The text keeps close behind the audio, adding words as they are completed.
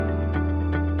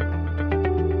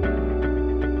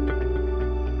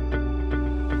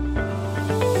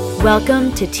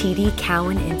Welcome to TD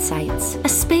Cowen Insights, a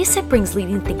space that brings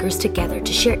leading thinkers together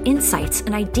to share insights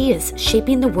and ideas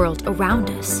shaping the world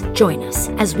around us. Join us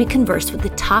as we converse with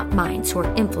the top minds who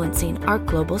are influencing our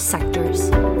global sectors.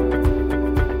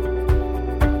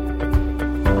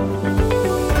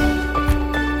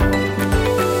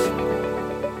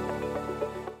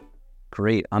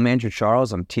 Great. I'm Andrew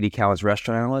Charles. I'm TD Cowen's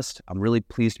restaurant analyst. I'm really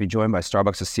pleased to be joined by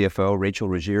Starbucks' CFO, Rachel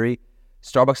Ruggeri.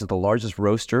 Starbucks is the largest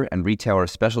roaster and retailer of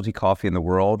specialty coffee in the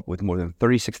world, with more than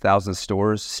 36,000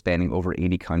 stores spanning over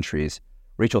 80 countries.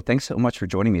 Rachel, thanks so much for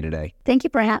joining me today. Thank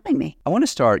you for having me. I want to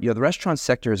start, the restaurant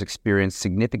sector has experienced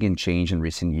significant change in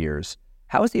recent years.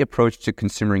 How is the approach to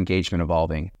consumer engagement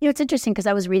evolving? It's interesting because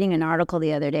I was reading an article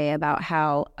the other day about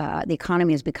how the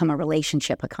economy has become a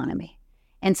relationship economy.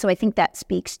 And so I think that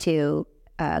speaks to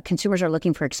consumers are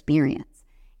looking for experience.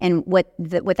 And what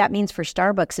that means for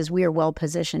Starbucks is we are well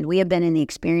positioned. We have been in the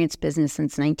experience business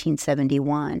since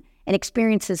 1971, and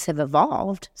experiences have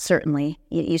evolved, certainly.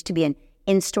 It used to be an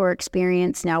in-store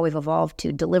experience. Now we've evolved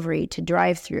to delivery, to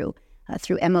drive-through,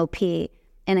 through MOP.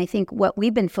 And I think what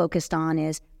we've been focused on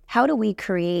is how do we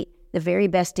create the very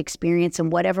best experience in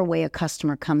whatever way a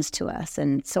customer comes to us.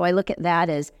 And so I look at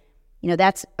that as,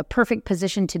 that's a perfect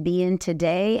position to be in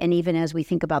today. And even as we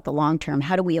think about the long term,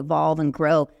 how do we evolve and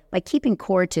grow by keeping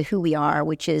core to who we are,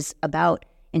 which is about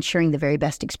ensuring the very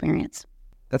best experience.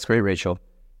 That's great, Rachel.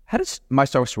 How does My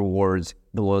Starbucks Rewards,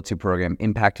 the loyalty program,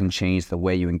 impact and change the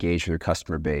way you engage with your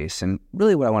customer base? And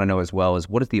really what I want to know as well is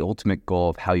what is the ultimate goal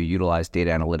of how you utilize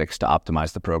data analytics to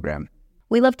optimize the program?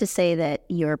 We love to say that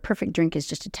your perfect drink is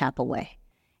just a tap away.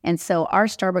 And so our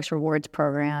Starbucks Rewards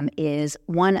program is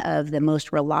one of the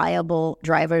most reliable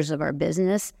drivers of our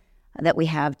business that we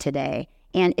have today.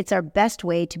 And it's our best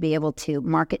way to be able to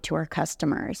market to our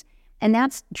customers. And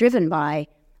that's driven by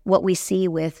what we see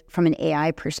from an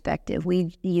AI perspective.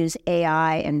 We use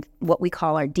AI and what we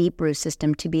call our Deep Brew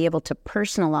system to be able to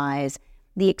personalize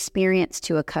the experience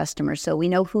to a customer. So we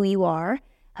know who you are,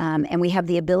 and we have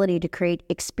the ability to create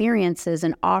experiences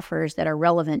and offers that are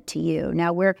relevant to you.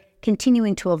 Now, we're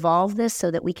continuing to evolve this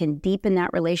so that we can deepen that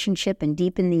relationship and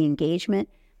deepen the engagement.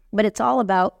 But it's all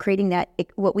about creating that,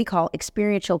 what we call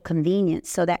experiential convenience.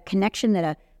 So that connection that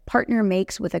a partner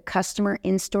makes with a customer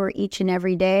in store each and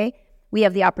every day, we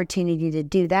have the opportunity to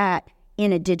do that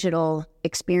in a digital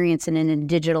experience and in a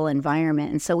digital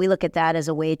environment. And so we look at that as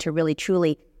a way to really,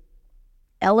 truly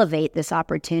elevate this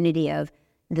opportunity of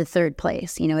the third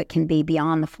place. It can be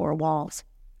beyond the four walls.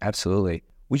 Absolutely.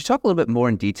 Would you talk a little bit more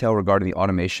in detail regarding the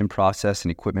automation process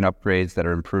and equipment upgrades that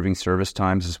are improving service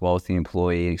times as well as the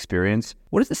employee experience?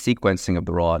 What is the sequencing of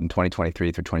the rollout in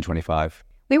 2023 through 2025?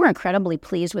 We were incredibly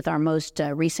pleased with our most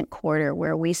recent quarter,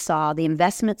 where we saw the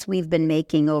investments we've been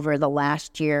making over the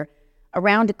last year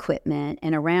around equipment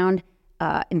and around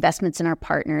investments in our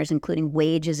partners, including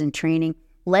wages and training,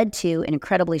 led to an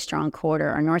incredibly strong quarter.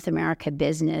 Our North America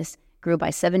business grew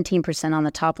by 17% on the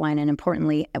top line, and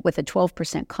importantly, with a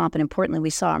 12% comp, and importantly,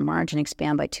 we saw our margin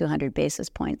expand by 200 basis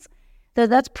points. So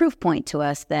that's proof point to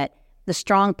us that the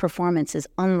strong performance is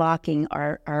unlocking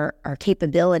our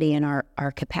capability and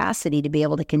our capacity to be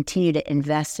able to continue to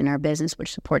invest in our business,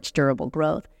 which supports durable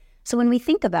growth. So when we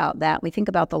think about that, we think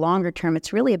about the longer term,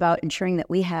 it's really about ensuring that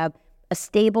we have a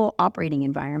stable operating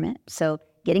environment, so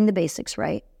getting the basics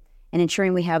right, and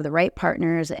ensuring we have the right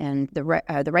partners and the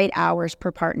right hours per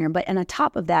partner. But on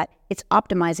top of that, it's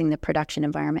optimizing the production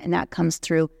environment, and that comes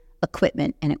through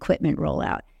equipment and equipment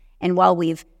rollout. And while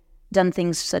we've done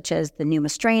things such as the new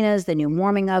Mastrenas, the new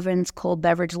warming ovens, cold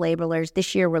beverage labelers,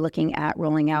 this year we're looking at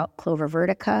rolling out Clover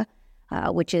Vertica,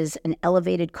 which is an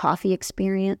elevated coffee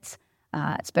experience.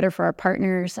 It's better for our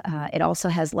partners. It also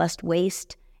has less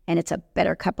waste, and it's a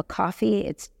better cup of coffee.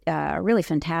 It's really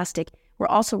fantastic. We're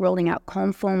also rolling out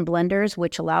calm foam blenders,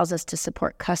 which allows us to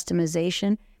support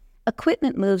customization.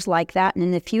 Equipment moves like that, and in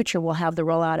the future, we'll have the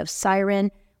rollout of Siren,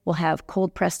 we'll have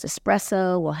cold pressed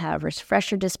espresso, we'll have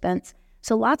refresher dispense.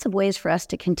 So lots of ways for us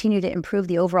to continue to improve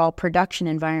the overall production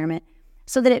environment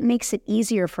so that it makes it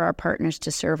easier for our partners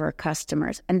to serve our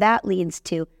customers. And that leads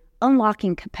to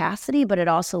unlocking capacity, but it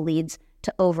also leads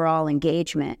to overall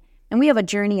engagement. And we have a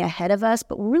journey ahead of us,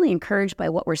 but we're really encouraged by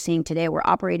what we're seeing today. We're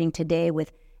operating today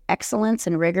with excellence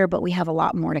and rigor, but we have a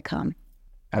lot more to come.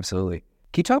 Absolutely.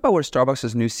 Can you talk about where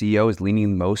Starbucks' new CEO is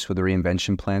leaning most with the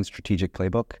reinvention plan strategic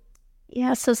playbook?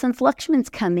 Yeah, so since Laxman's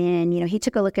come in, he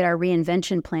took a look at our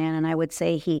reinvention plan, and I would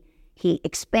say he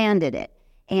expanded it.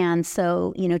 And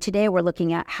so, today we're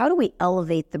looking at how do we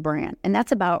elevate the brand? And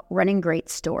that's about running great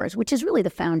stores, which is really the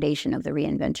foundation of the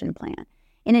reinvention plan.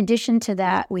 In addition to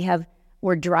that,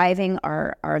 we're driving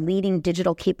our leading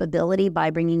digital capability by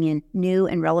bringing in new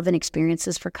and relevant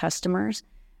experiences for customers.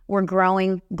 We're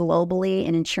growing globally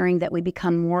and ensuring that we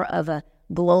become more of a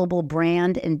global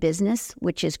brand and business,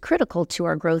 which is critical to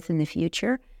our growth in the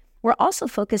future. We're also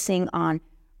focusing on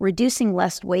reducing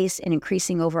less waste and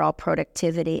increasing overall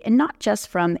productivity, and not just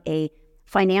from a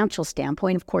financial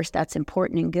standpoint. Of course, that's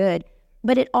important and good,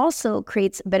 but it also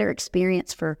creates a better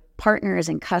experience for partners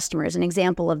and customers. An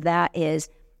example of that is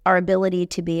our ability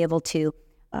to be able to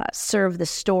serve the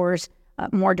stores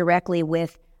more directly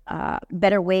with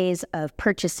better ways of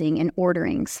purchasing and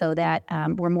ordering so that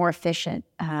we're more efficient.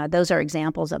 Those are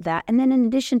examples of that. And then in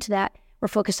addition to that, we're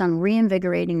focused on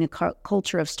reinvigorating the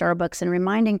culture of Starbucks and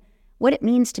reminding what it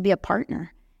means to be a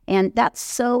partner. And that's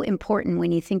so important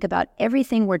when you think about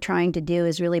everything we're trying to do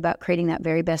is really about creating that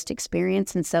very best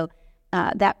experience. And so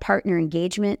that partner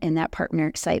engagement and that partner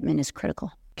excitement is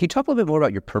critical. Can you talk a little bit more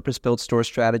about your purpose-built store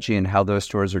strategy and how those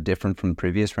stores are different from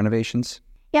previous renovations?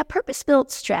 Yeah,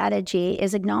 purpose-built strategy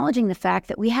is acknowledging the fact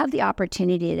that we have the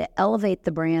opportunity to elevate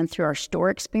the brand through our store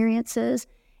experiences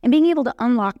and being able to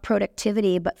unlock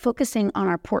productivity, but focusing on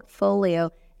our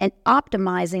portfolio and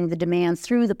optimizing the demand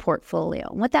through the portfolio.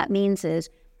 And what that means is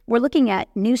we're looking at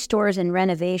new stores and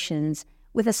renovations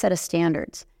with a set of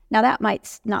standards. Now, that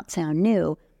might not sound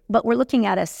new, but we're looking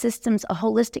at a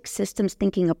holistic systems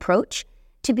thinking approach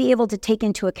to be able to take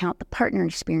into account the partner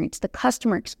experience, the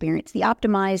customer experience, the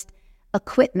optimized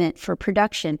equipment for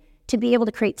production, to be able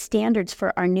to create standards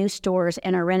for our new stores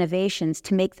and our renovations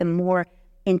to make them more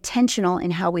intentional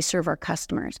in how we serve our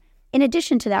customers. In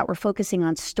addition to that, we're focusing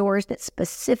on stores that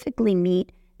specifically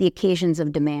meet the occasions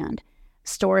of demand.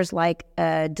 Stores like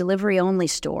a delivery-only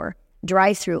store,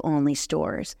 drive-through only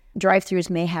stores. Drive-throughs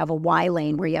may have a Y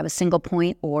lane where you have a single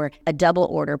point or a double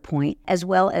order point, as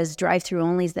well as drive-through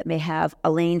onlys that may have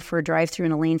a lane for drive-through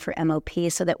and a lane for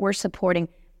MOP, so that we're supporting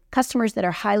customers that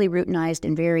are highly routinized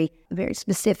and very, very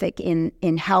specific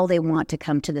in how they want to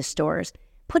come to the stores.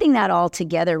 Putting that all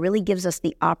together really gives us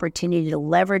the opportunity to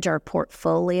leverage our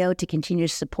portfolio to continue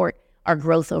to support our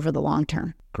growth over the long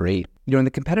term. Great. In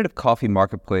the competitive coffee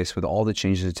marketplace with all the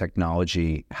changes in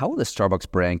technology, how will the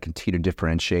Starbucks brand continue to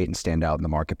differentiate and stand out in the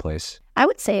marketplace? I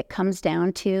would say it comes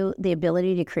down to the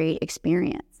ability to create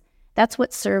experience. That's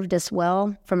what served us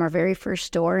well from our very first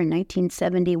store in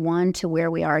 1971 to where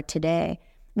we are today.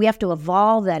 We have to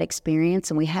evolve that experience,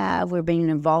 and we've been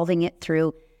evolving it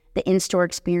through the in-store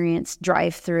experience,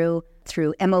 drive-through,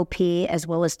 through MOP, as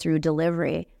well as through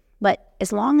delivery. But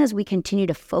as long as we continue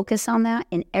to focus on that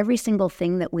in every single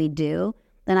thing that we do,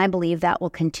 then I believe that will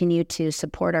continue to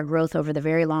support our growth over the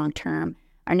very long term.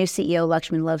 Our new CEO,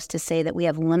 Lakshman, loves to say that we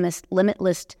have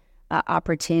limitless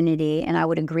opportunity, and I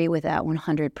would agree with that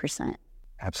 100%.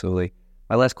 Absolutely.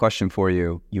 My last question for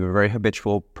you. You have a very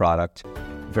habitual product,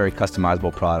 very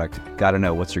customizable product. Got to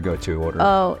know, what's your go-to order?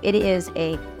 Oh, it is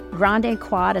a Grande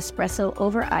Quad Espresso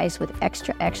over ice with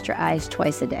extra ice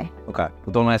twice a day. Okay.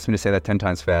 Well, don't ask me to say that 10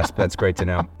 times fast, but that's great to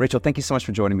know. Rachel, thank you so much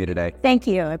for joining me today. Thank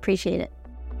you. I appreciate it.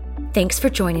 Thanks for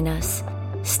joining us.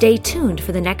 Stay tuned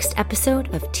for the next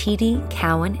episode of TD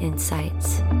Cowen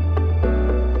Insights.